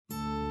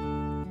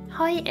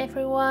Hi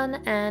everyone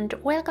and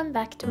welcome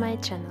back to my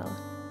channel.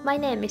 My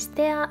name is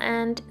Thea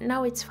and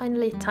now it's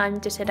finally time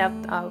to set up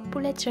our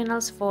bullet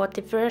journals for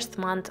the first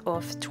month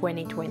of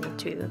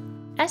 2022.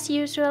 As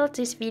usual,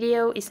 this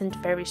video isn't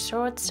very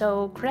short,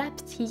 so grab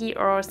tea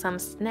or some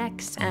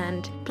snacks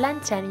and plan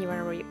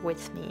January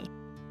with me.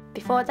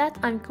 Before that,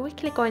 I'm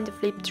quickly going to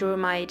flip through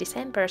my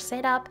December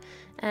setup,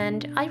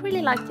 and I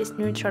really like this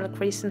neutral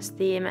Christmas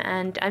theme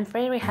and I'm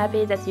very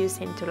happy that you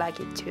seem to like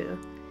it too.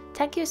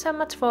 Thank you so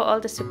much for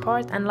all the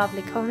support and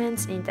lovely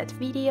comments in that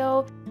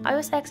video. I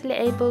was actually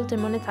able to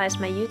monetize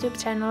my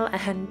YouTube channel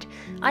and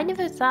I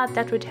never thought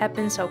that would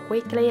happen so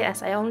quickly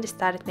as I only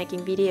started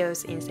making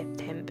videos in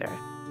September.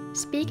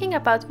 Speaking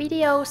about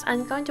videos,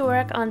 I'm going to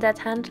work on that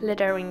hand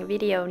lettering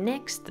video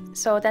next,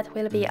 so that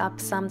will be up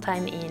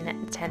sometime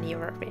in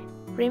January.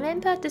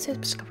 Remember to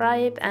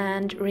subscribe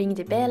and ring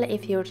the bell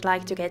if you'd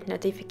like to get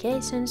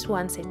notifications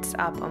once it's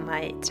up on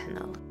my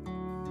channel.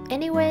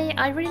 Anyway,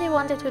 I really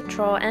wanted to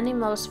draw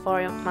animals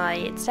for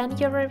my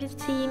January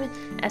theme,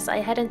 as I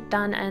hadn't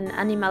done an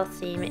animal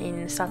theme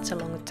in such a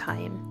long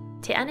time.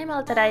 The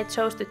animal that I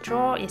chose to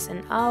draw is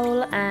an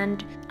owl,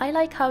 and I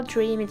like how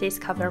dreamy these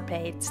cover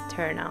pages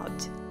turn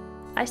out.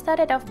 I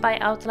started off by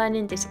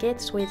outlining the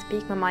sketch with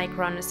Pigma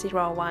Micron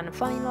 01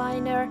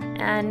 fineliner,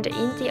 and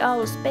in the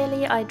owl's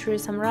belly I drew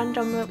some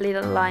random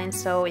little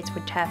lines so it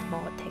would have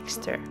more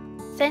texture.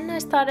 Then I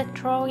started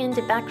drawing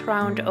the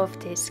background of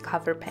this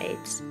cover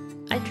page.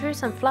 I drew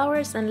some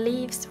flowers and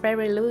leaves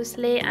very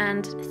loosely,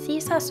 and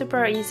these are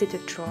super easy to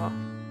draw.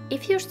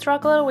 If you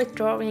struggle with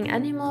drawing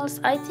animals,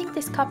 I think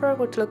this cover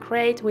would look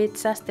great with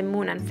just the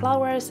moon and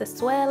flowers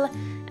as well,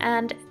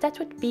 and that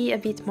would be a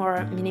bit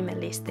more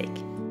minimalistic.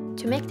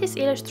 To make this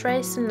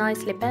illustration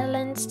nicely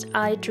balanced,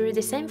 I drew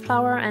the same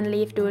flower and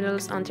leaf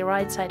doodles on the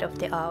right side of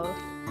the owl.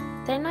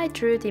 Then I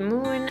drew the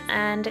moon,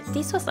 and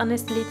this was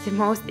honestly the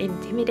most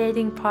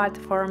intimidating part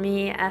for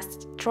me,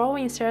 as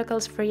drawing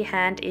circles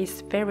freehand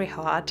is very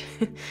hard.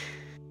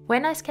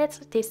 When I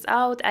sketched this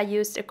out, I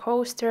used a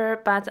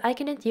coaster, but I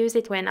couldn't use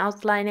it when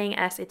outlining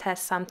as it has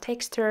some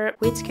texture,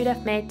 which could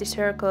have made the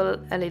circle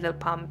a little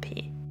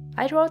bumpy.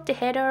 I wrote the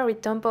header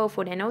with Tombow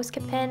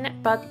fudenosuke pen,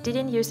 but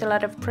didn't use a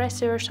lot of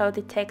pressure so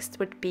the text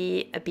would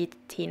be a bit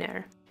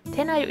thinner.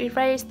 Then I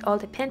erased all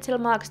the pencil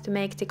marks to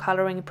make the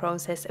coloring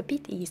process a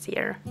bit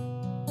easier.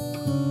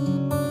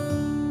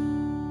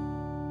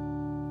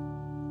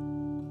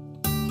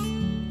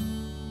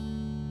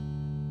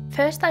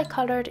 First I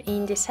colored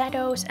in the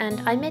shadows,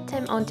 and I made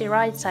them on the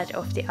right side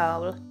of the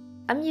owl.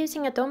 I'm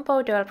using a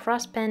Tombow dual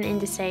brush pen in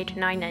the shade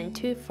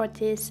 992 for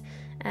this,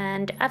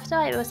 and after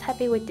I was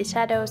happy with the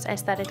shadows, I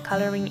started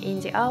coloring in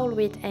the owl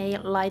with a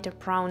lighter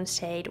brown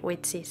shade,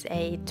 which is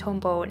a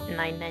Tombow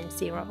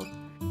 990.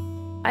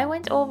 I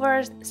went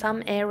over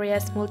some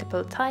areas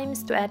multiple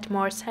times to add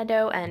more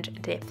shadow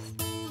and depth.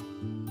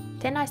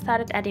 Then I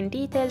started adding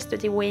details to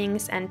the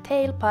wings and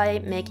tail by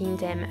making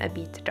them a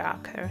bit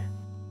darker.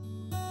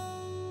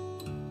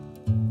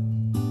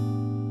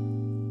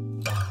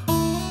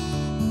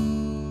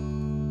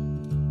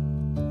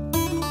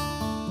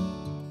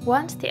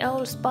 Once the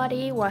owl's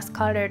body was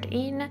colored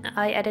in,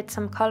 I added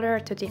some color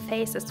to the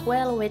face as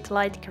well with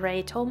light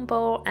grey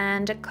Tombow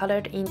and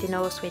colored in the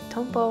nose with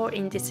Tombow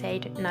in the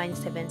shade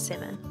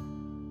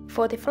 977.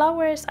 For the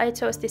flowers, I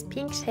chose this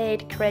pink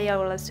shade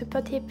Crayola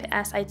supertip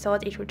as I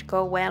thought it would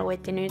go well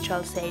with the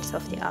neutral shades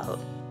of the owl.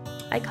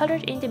 I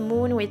colored in the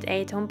moon with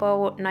a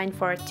Tombow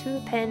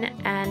 942 pen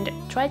and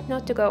tried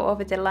not to go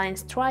over the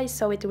lines twice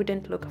so it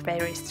wouldn't look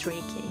very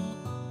streaky.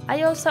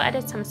 I also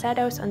added some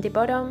shadows on the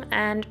bottom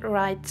and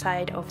right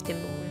side of the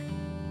moon.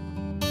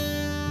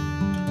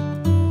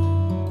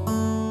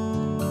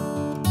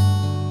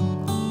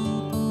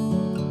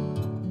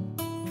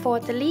 For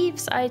the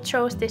leaves, I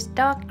chose this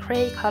dark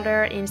grey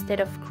color instead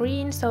of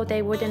green so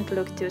they wouldn't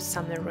look too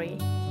summery.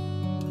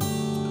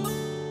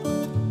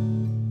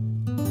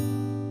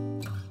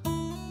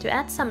 To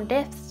add some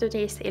depth to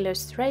this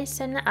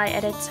illustration, I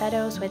added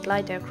shadows with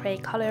lighter grey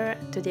color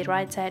to the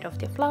right side of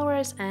the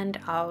flowers and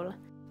owl.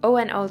 Oh,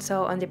 and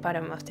also on the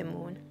bottom of the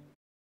moon.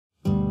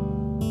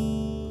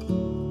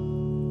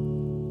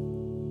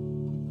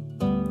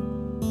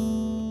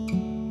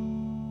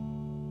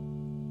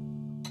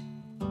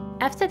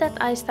 After that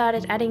I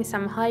started adding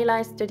some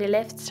highlights to the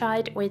left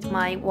side with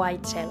my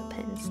white gel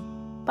pens.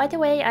 By the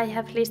way, I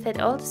have listed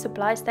all the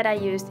supplies that I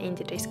used in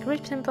the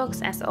description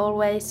box as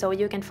always, so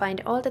you can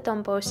find all the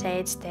Tombow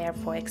shades there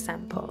for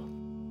example.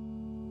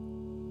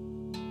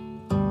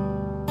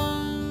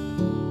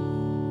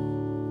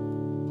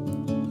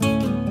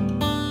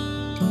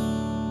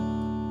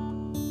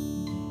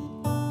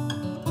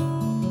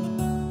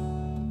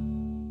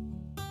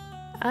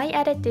 I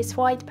added this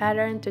white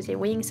pattern to the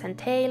wings and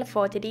tail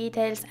for the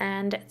details,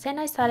 and then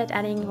I started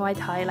adding white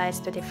highlights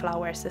to the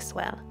flowers as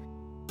well.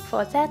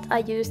 For that I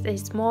used a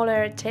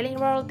smaller jelly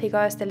roll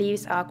because the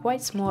leaves are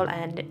quite small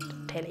and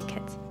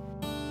delicate.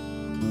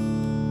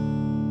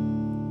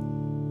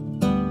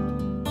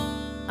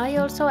 I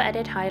also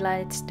added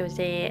highlights to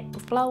the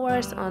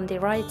flowers on the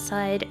right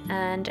side,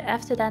 and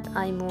after that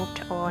I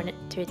moved on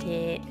to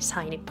the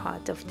shiny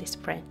part of the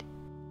spread.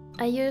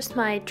 I used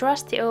my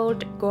trusty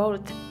old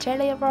gold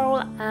jelly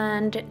roll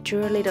and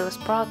drew little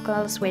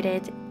sparkles with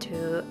it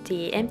to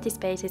the empty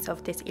spaces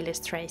of this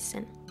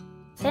illustration.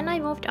 Then I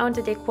moved on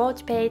to the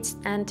quote page,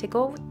 and the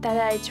quote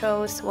that I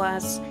chose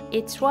was,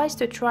 "It's wise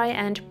to try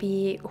and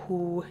be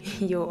who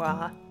you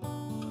are."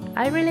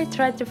 I really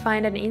tried to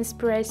find an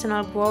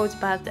inspirational quote,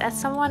 but as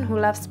someone who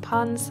loves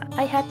puns,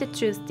 I had to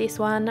choose this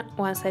one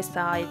once I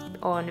saw it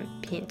on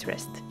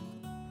Pinterest.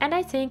 And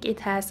I think it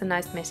has a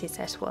nice message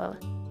as well.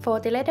 For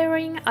the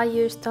lettering, I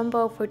used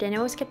Tombow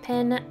fudenosuke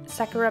pen,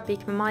 Sakura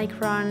pigma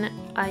micron,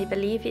 I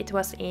believe it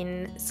was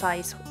in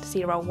size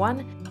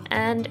 01,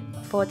 and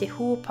for the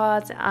who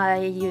part I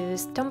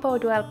used Tombow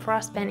dual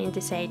brush pen in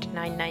the shade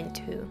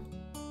 992.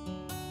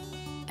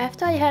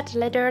 After I had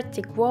lettered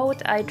the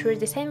quote, I drew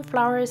the same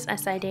flowers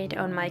as I did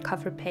on my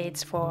cover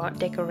page for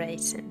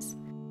decorations.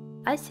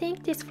 I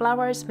think these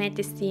flowers made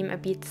this theme a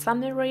bit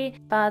summery,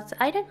 but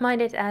I don't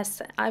mind it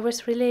as I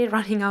was really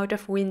running out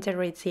of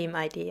wintery theme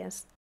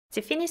ideas.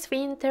 The Finnish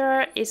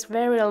winter is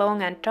very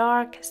long and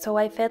dark, so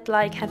I felt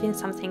like having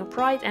something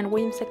bright and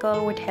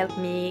whimsical would help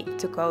me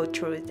to go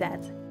through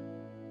that.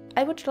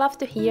 I would love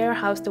to hear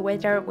how's the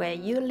weather where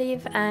you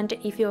live and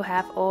if you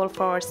have all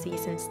 4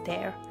 seasons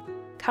there.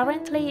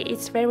 Currently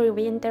it's very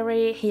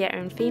wintry here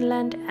in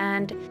Finland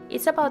and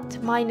it's about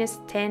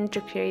 -10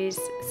 degrees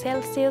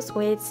Celsius,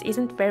 which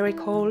isn't very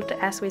cold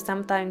as we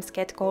sometimes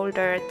get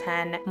colder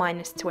than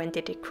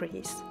 -20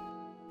 degrees.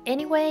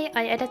 Anyway,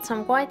 I added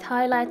some white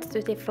highlights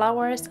to the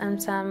flowers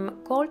and some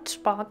gold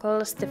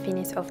sparkles to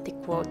finish off the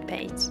quote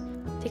page.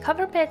 The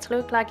cover page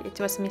looked like it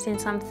was missing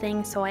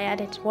something, so I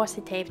added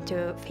washitape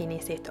to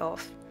finish it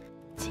off.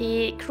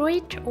 The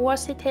grid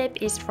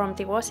washitape is from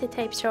the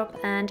washitape shop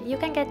and you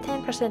can get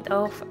 10%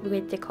 off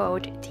with the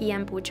code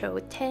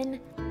TMBujo10.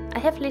 I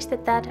have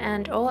listed that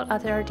and all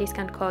other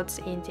discount codes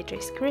in the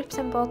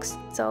description box,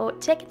 so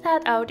check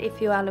that out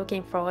if you are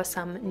looking for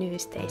some new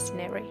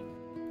stationery.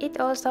 It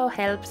also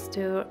helps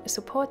to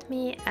support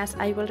me as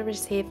I will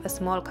receive a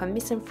small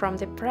commission from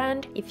the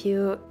brand if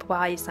you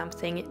buy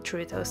something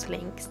through those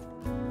links.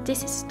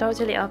 This is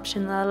totally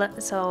optional,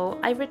 so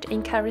I would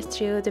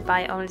encourage you to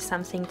buy only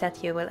something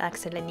that you will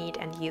actually need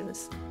and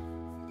use.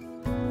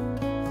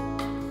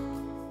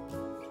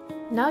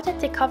 Now that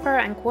the cover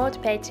and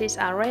quote pages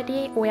are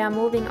ready, we are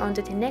moving on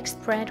to the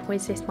next spread,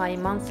 which is my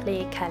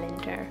monthly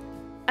calendar.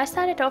 I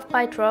started off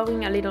by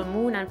drawing a little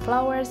moon and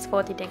flowers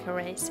for the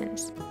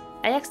decorations.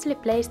 I actually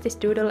placed this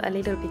doodle a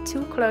little bit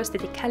too close to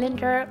the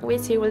calendar,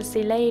 which you will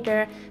see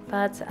later,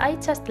 but I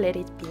just let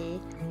it be.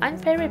 I'm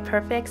very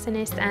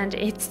perfectionist and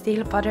it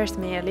still bothers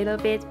me a little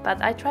bit,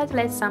 but I try to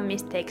let some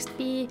mistakes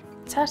be,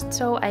 just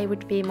so I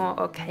would be more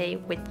okay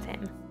with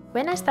them.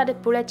 When I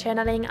started bullet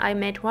journaling, I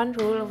made one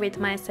rule with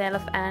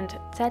myself, and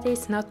that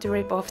is not to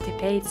rip off the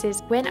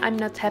pages when I'm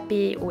not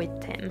happy with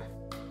them.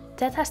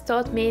 That has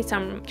taught me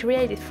some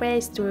creative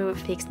ways to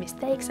fix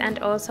mistakes, and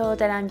also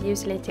that I'm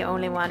usually the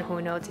only one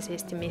who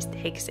notices the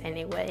mistakes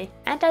anyway.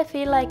 And I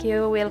feel like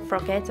you will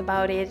forget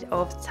about it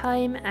over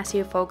time as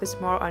you focus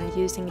more on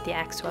using the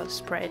actual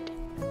spread.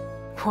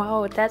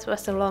 Wow, that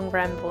was a long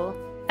ramble.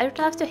 I would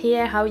love to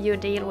hear how you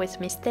deal with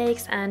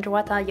mistakes and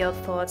what are your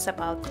thoughts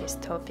about this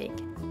topic.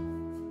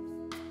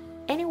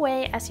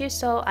 Anyway, as you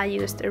saw, I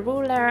used a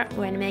ruler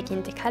when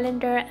making the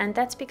calendar, and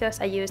that's because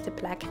I used a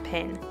black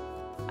pen.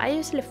 I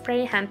usually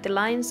freehand the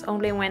lines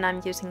only when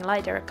I'm using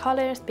lighter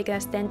colors,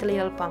 because then the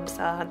little bumps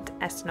aren't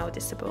as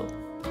noticeable.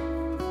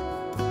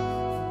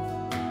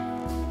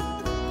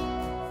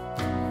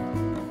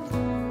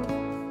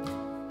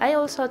 I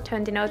also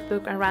turned the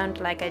notebook around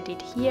like I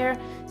did here,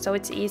 so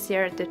it's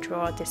easier to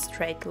draw the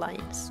straight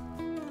lines.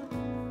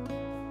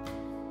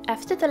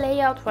 After the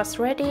layout was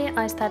ready,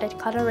 I started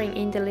coloring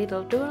in the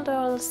little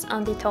doodles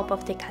on the top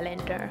of the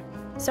calendar.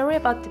 Sorry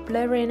about the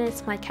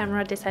blurriness, my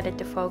camera decided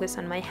to focus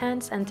on my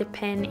hands and the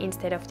pen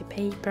instead of the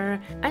paper.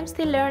 I'm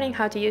still learning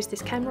how to use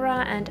this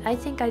camera and I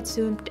think I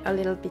zoomed a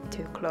little bit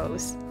too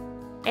close.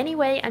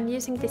 Anyway, I'm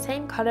using the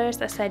same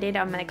colors as I did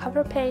on my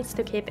cover page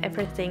to keep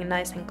everything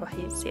nice and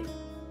cohesive.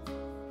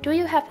 Do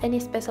you have any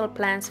special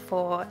plans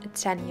for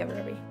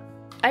January?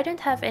 I don't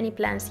have any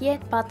plans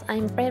yet, but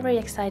I'm very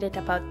excited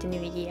about the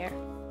new year.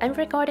 I'm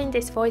recording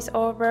this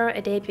voiceover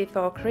a day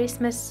before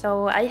Christmas,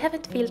 so I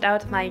haven't filled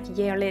out my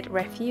yearly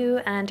review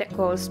and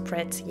goal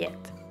spreads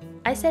yet.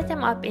 I set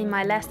them up in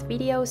my last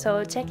video,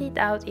 so check it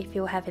out if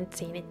you haven't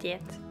seen it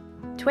yet.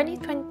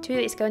 2022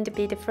 is going to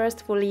be the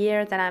first full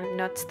year that I'm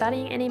not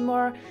studying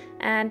anymore,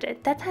 and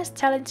that has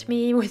challenged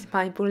me with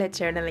my bullet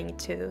journaling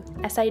too,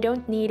 as I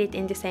don't need it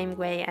in the same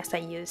way as I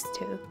used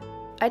to.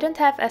 I don't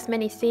have as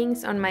many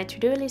things on my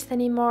to-do list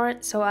anymore,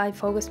 so I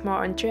focus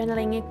more on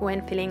journaling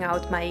when filling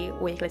out my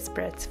weekly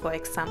spreads, for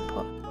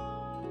example.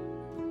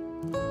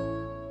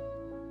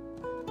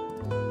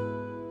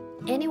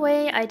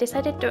 Anyway, I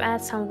decided to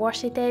add some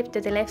washi tape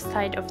to the left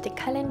side of the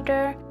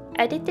calendar.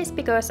 I did this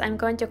because I'm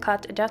going to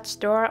cut a Dutch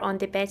door on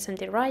the page on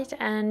the right,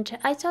 and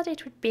I thought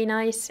it would be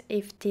nice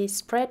if the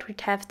spread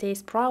would have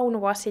these brown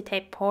washi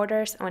tape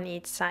borders on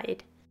each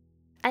side.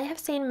 I have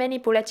seen many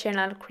bullet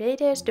journal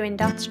creators doing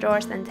dots,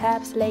 doors and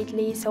tabs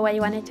lately, so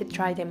I wanted to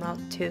try them out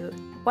too.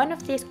 One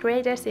of these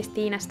creators is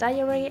Tina's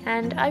Diary,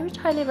 and I would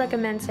highly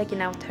recommend checking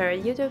out her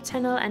YouTube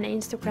channel and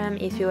Instagram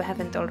if you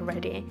haven't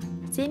already.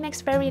 She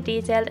makes very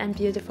detailed and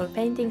beautiful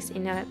paintings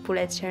in a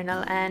bullet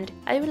journal, and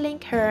I will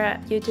link her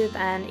YouTube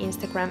and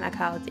Instagram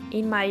account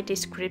in my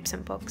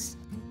description box.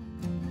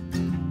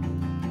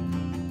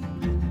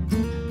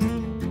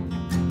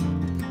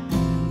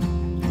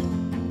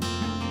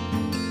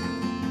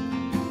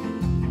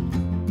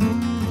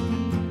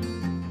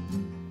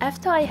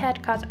 After I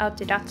had cut out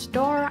the Dutch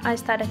door, I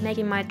started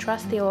making my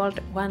trusty old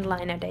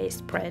one-liner day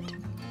spread.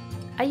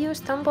 I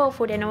used Tombow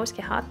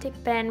fudenosuke hot tip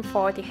pen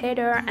for the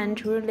header and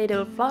drew a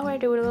little flower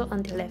doodle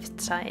on the left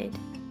side.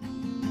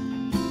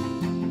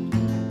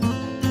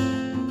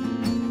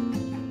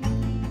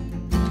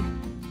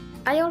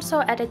 I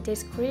also added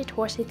this grid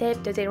washi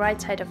tape to the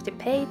right side of the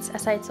page,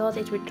 as I thought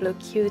it would look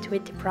cute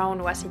with the brown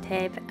washi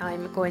tape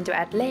I'm going to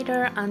add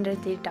later under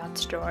the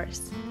Dutch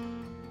doors.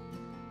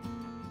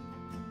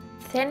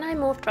 Then I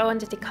moved on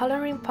to the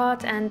coloring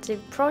part, and the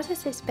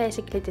process is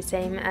basically the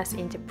same as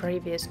in the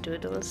previous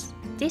doodles.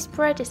 This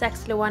spread is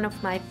actually one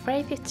of my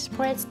favorite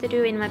spreads to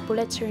do in my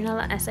bullet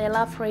journal, as I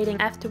love reading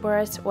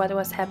afterwards what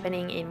was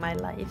happening in my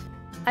life.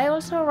 I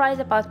also write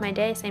about my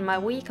days in my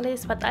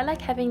weeklies, but I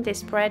like having this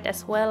spread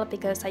as well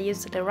because I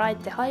usually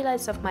write the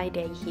highlights of my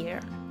day here.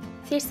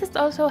 This has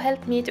also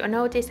helped me to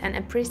notice and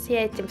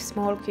appreciate the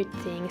small good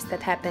things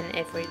that happen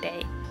every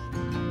day.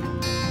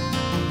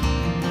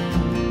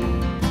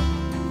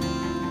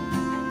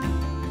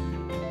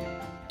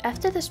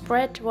 After the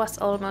spread was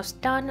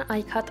almost done,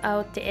 I cut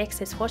out the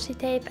excess washi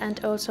tape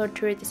and also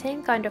drew the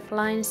same kind of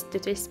lines to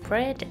this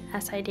spread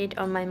as I did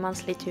on my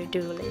monthly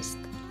to-do list.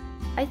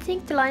 I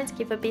think the lines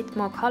give a bit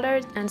more color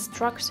and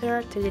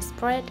structure to the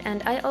spread,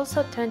 and I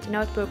also turned the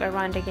notebook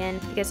around again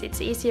because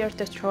it's easier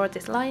to draw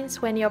these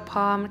lines when your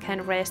palm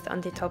can rest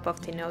on the top of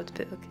the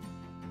notebook.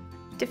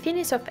 To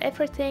finish off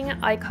everything,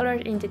 I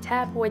colored in the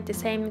tab with the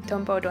same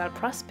Tombow Dual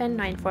Brush Pen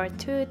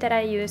 942 that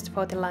I used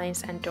for the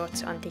lines and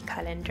dots on the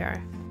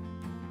calendar.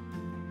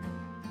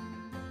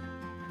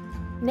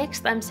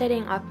 Next, I'm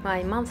setting up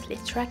my monthly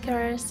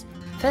trackers.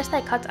 First I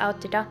cut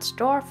out the Dutch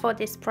door for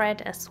this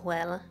spread as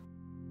well.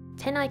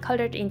 Then I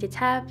colored in the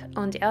tab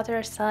on the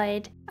other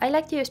side. I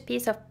like to use a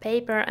piece of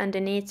paper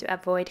underneath to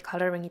avoid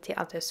coloring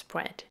the other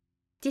spread.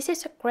 This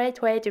is a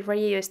great way to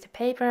reuse the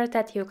paper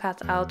that you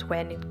cut out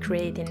when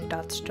creating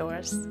Dutch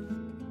doors.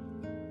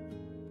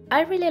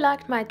 I really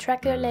liked my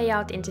tracker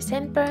layout in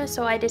December,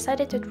 so I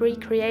decided to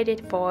recreate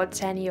it for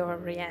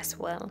January as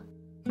well.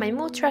 My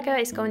mood tracker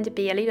is going to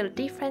be a little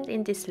different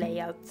in this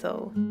layout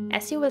though.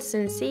 As you will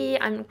soon see,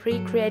 I'm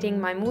recreating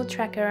my mood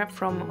tracker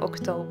from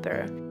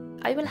October.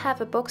 I will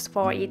have a box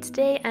for each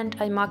day and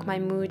I mark my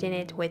mood in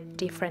it with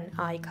different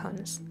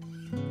icons.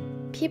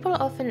 People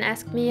often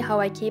ask me how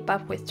I keep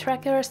up with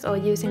trackers or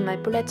using my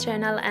bullet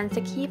journal, and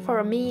the key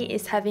for me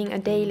is having a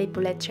daily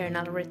bullet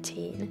journal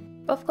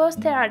routine. Of course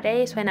there are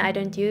days when I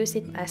don't use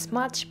it as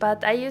much,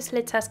 but I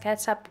usually just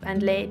catch up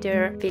and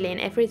later fill in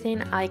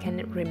everything I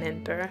can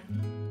remember.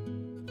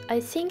 I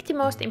think the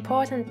most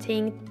important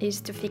thing is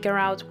to figure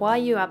out why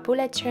you are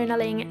bullet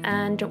journaling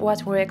and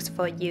what works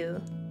for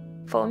you.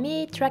 For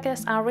me,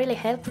 trackers are really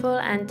helpful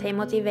and they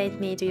motivate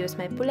me to use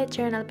my bullet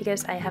journal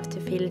because I have to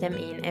fill them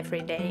in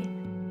every day.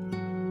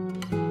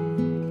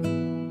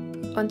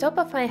 On top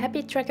of my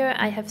habit tracker,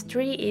 I have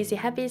 3 easy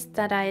habits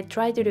that I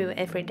try to do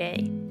every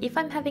day. If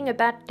I'm having a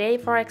bad day,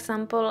 for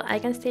example, I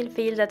can still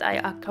feel that I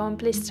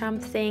accomplished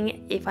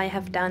something if I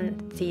have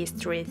done these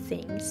 3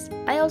 things.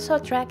 I also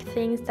track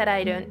things that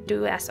I don't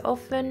do as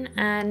often,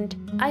 and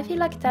I feel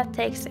like that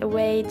takes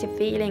away the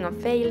feeling of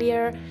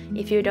failure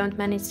if you don't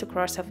manage to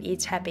cross off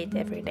each habit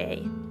every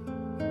day.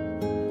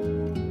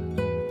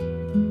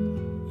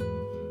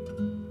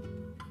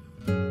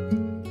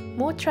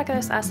 Mood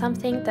trackers are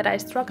something that I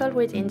struggled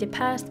with in the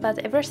past, but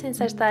ever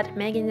since I started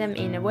making them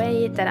in a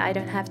way that I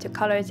don't have to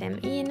color them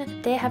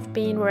in, they have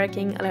been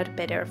working a lot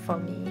better for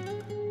me.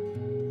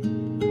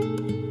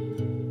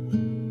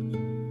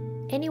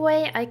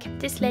 Anyway, I kept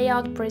this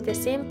layout pretty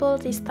simple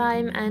this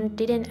time and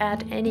didn't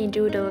add any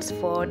doodles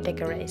for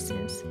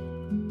decorations.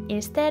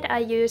 Instead, I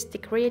used the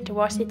grid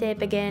washi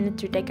tape again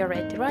to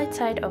decorate the right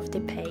side of the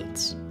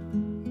page.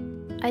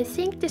 I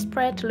think the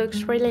spread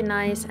looks really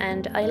nice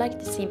and I like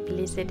the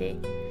simplicity.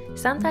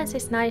 Sometimes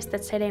it's nice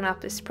that setting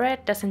up a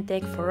spread doesn't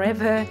take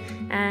forever,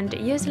 and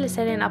usually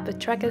setting up a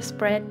tracker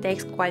spread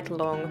takes quite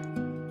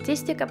long.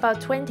 This took about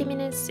 20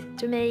 minutes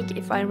to make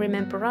if I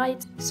remember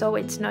right, so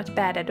it's not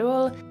bad at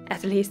all,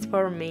 at least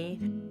for me.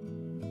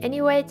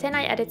 Anyway, then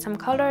I added some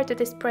color to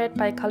the spread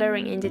by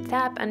coloring in the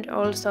tab and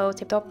also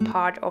the top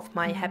part of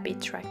my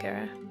habit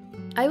tracker.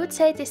 I would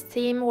say this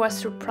theme was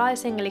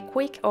surprisingly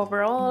quick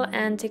overall,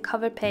 and the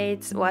cover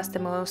page was the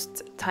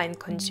most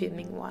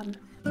time-consuming one.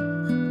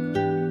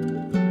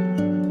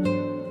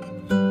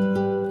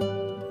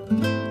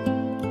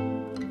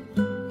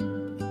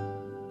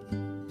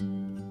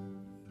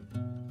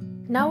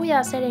 Now we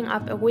are setting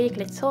up a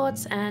weekly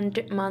thoughts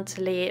and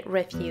monthly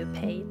review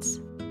page.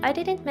 I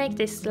didn't make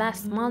this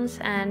last month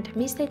and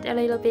missed it a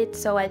little bit,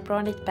 so I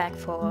brought it back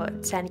for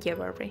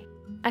January.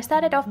 I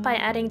started off by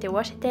adding the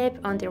washi tape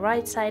on the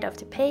right side of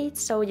the page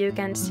so you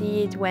can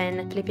see it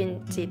when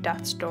flipping the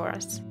Dutch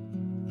doors.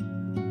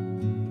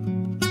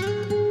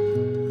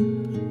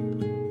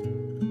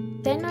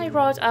 Then I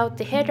wrote out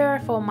the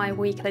header for my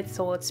weekly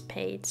thoughts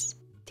page.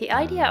 The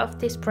idea of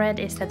this spread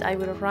is that I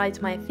will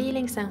write my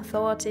feelings and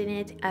thoughts in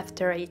it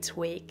after each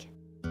week.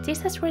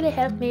 This has really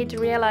helped me to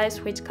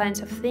realize which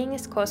kinds of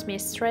things cause me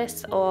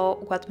stress or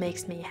what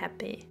makes me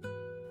happy.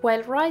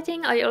 While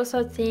writing, I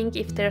also think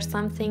if there's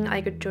something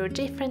I could do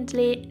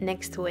differently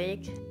next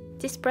week.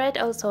 This spread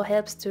also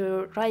helps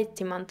to write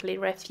the monthly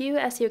review,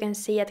 as you can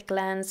see at a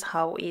glance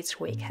how each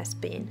week has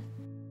been.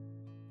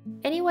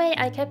 Anyway,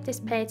 I kept this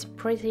page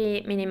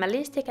pretty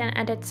minimalistic and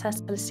added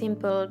just a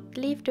simple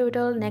leaf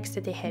doodle next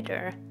to the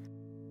header.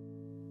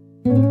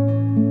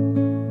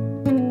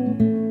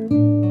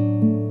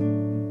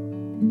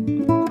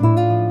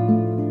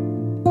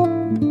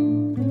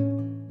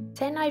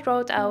 Then I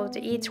wrote out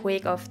each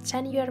week of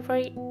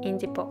January in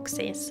the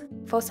boxes.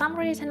 For some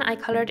reason I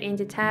colored in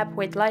the tab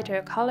with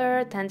lighter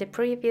color than the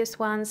previous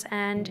ones,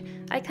 and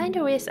I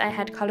kinda wish I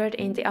had colored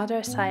in the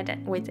other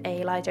side with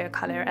a lighter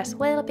color as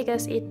well,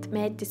 because it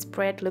made the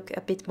spread look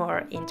a bit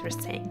more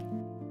interesting.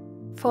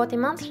 For the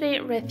monthly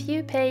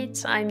review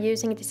page, I'm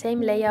using the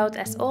same layout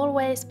as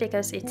always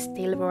because it's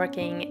still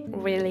working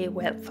really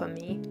well for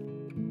me.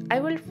 I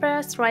will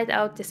first write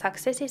out the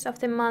successes of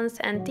the month,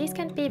 and these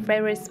can be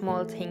very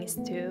small things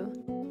too.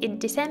 In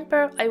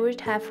December, I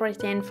would have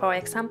written, for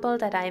example,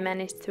 that I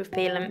managed to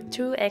film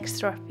 2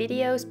 extra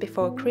videos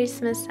before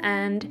Christmas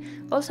and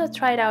also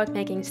tried out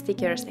making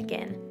stickers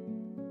again.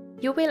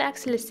 You will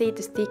actually see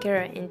the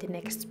sticker in the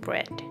next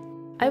spread.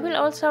 I will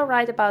also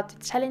write about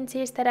the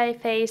challenges that I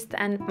faced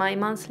and my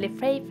monthly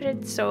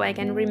favorites, so I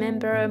can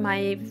remember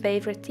my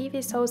favorite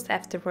TV shows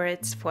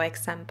afterwards, for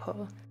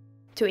example.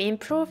 To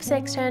improve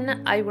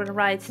section, I will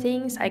write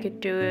things I could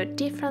do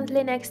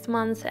differently next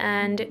month,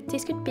 and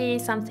this could be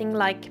something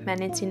like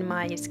managing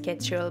my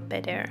schedule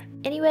better.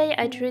 Anyway,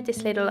 I drew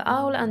this little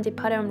owl on the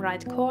bottom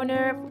right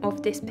corner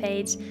of this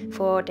page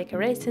for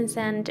decorations,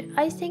 and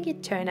I think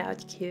it turned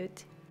out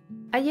cute.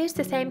 I used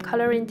the same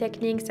coloring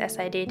techniques as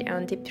I did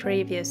on the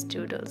previous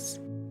doodles.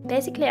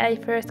 Basically, I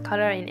first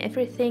color in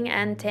everything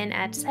and then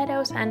add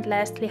shadows and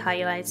lastly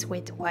highlights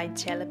with white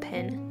gel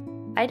pen.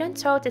 I don't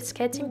show the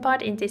sketching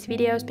part in these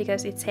videos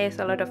because it saves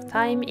a lot of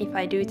time if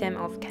I do them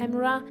off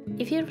camera.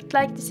 If you would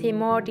like to see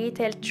more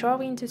detailed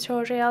drawing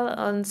tutorial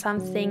on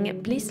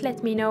something, please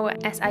let me know,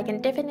 as I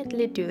can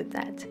definitely do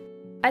that.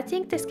 I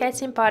think the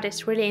sketching part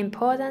is really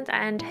important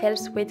and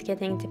helps with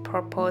getting the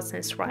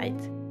proportions right.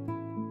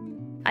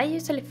 I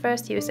usually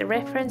first use a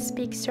reference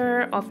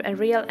picture of a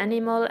real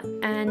animal,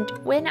 and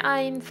when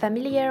I'm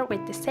familiar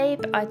with the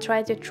shape, I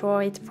try to draw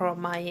it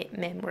from my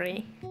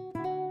memory.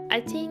 I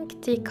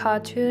think the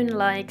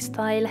cartoon-like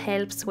style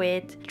helps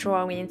with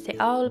drawing the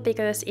owl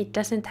because it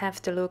doesn't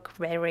have to look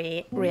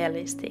very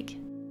realistic.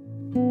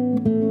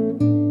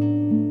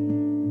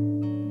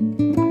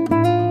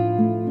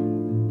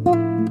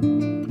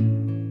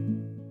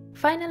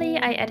 Finally,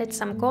 I added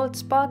some gold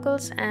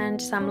sparkles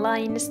and some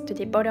lines to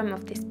the bottom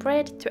of the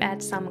spread to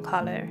add some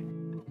color.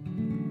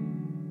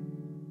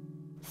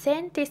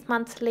 Then this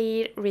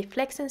monthly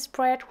reflection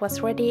spread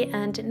was ready,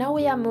 and now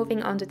we are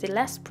moving on to the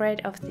last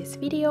spread of this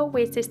video,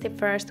 which is the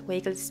first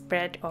weekly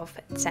spread of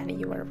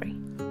January.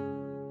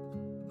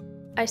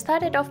 I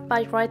started off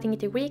by writing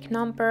the week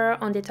number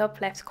on the top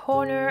left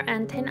corner,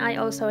 and then I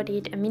also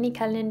did a mini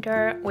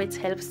calendar which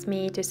helps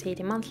me to see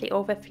the monthly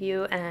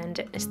overview and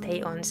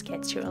stay on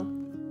schedule.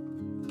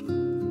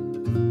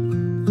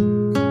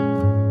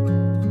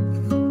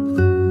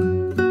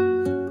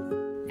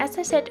 As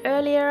I said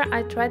earlier,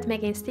 I tried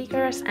making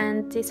stickers,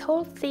 and this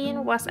whole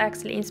theme was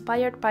actually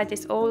inspired by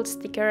this old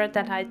sticker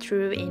that I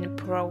drew in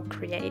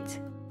Procreate.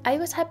 I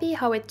was happy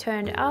how it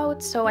turned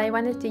out, so I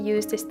wanted to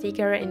use the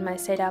sticker in my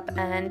setup,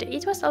 and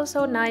it was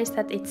also nice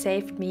that it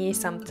saved me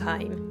some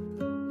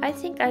time. I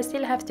think I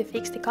still have to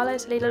fix the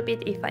colors a little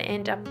bit if I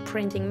end up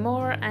printing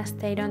more, as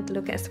they don't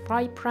look as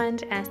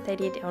vibrant as they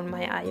did on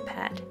my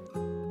iPad.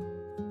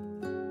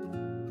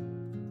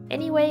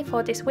 Anyway,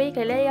 for this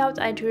weekly layout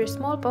I drew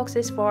small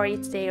boxes for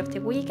each day of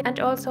the week and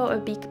also a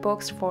big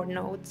box for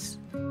notes.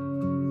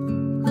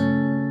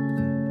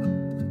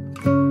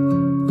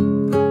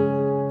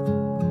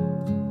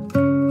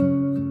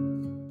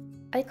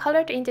 I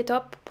colored in the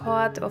top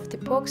part of the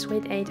box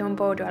with a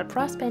Tombow dual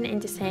brush pen in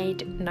the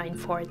shade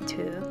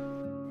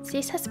 942.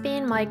 This has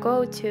been my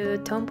go-to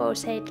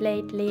Tombow shade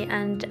lately,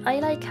 and I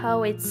like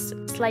how it's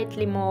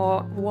slightly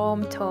more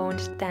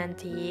warm-toned than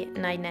the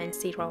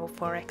 990,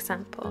 for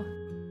example.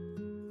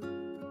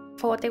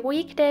 For the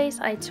weekdays,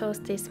 I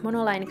chose this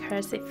monoline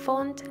cursive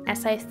font,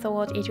 as I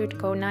thought it would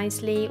go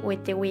nicely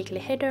with the weekly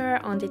header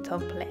on the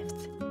top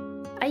left.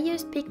 I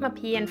used Pigma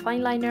P and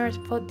fineliners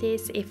for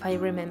this, if I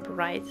remember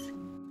right.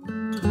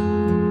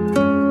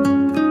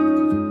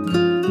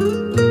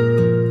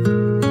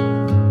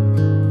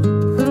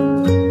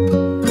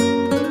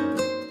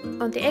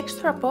 On the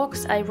extra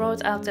box I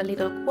wrote out a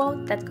little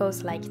quote that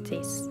goes like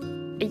this.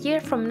 A year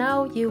from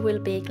now you will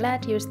be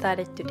glad you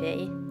started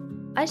today.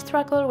 I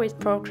struggle with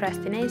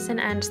procrastination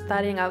and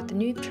starting out a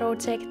new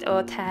project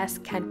or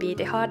task can be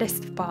the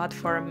hardest part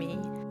for me.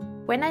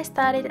 When I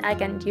start it, I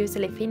can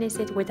usually finish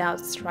it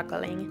without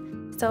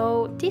struggling.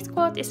 So this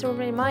quote is a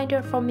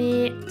reminder for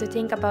me to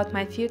think about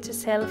my future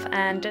self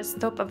and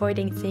stop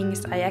avoiding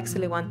things I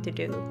actually want to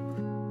do.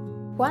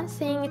 One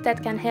thing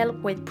that can help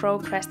with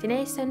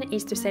procrastination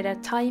is to set a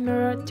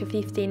timer to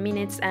 15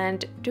 minutes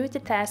and do the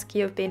task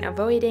you've been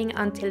avoiding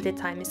until the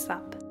time is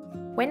up.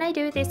 When I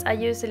do this, I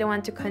usually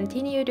want to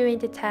continue doing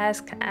the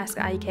task as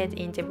I get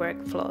in the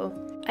workflow.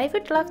 I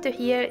would love to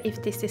hear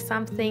if this is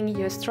something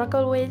you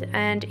struggle with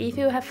and if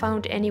you have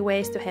found any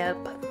ways to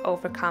help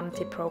overcome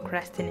the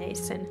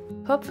procrastination.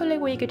 Hopefully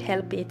we could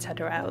help each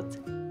other out.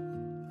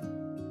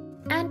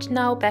 And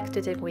now back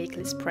to the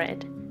weekly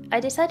spread. I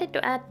decided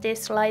to add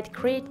this light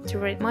grid to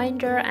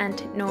reminder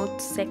and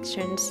note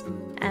sections,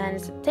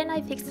 and then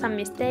I fixed some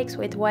mistakes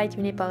with white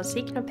Uniball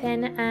Signo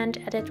pen and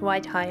added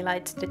white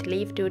highlights to the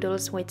leaf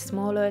doodles with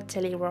smaller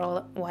Jelly Roll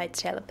white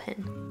gel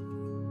pen.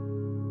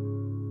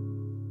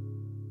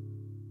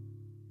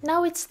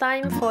 Now it's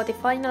time for the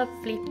final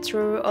flip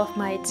through of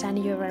my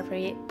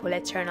January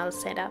bullet journal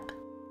setup.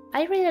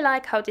 I really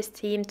like how this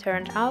theme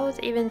turned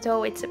out, even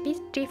though it's a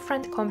bit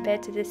different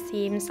compared to the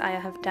themes I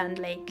have done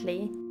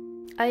lately.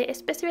 I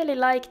especially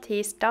like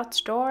these dot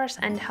doors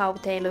and how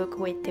they look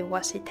with the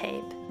washi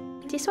tape.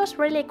 This was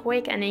really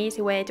quick and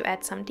easy way to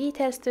add some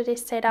details to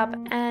this setup,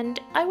 and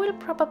I will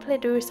probably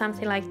do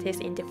something like this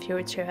in the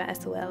future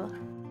as well.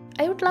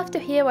 I would love to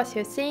hear what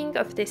you think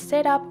of this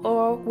setup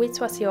or which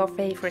was your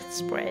favorite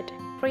spread.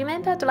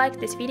 Remember to like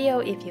this video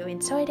if you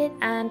enjoyed it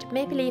and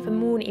maybe leave a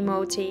moon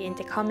emoji in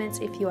the comments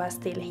if you are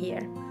still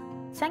here.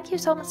 Thank you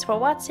so much for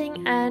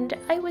watching and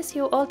I wish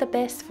you all the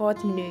best for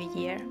the new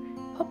year.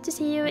 Hope to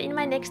see you in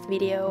my next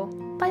video.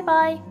 Bye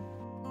bye!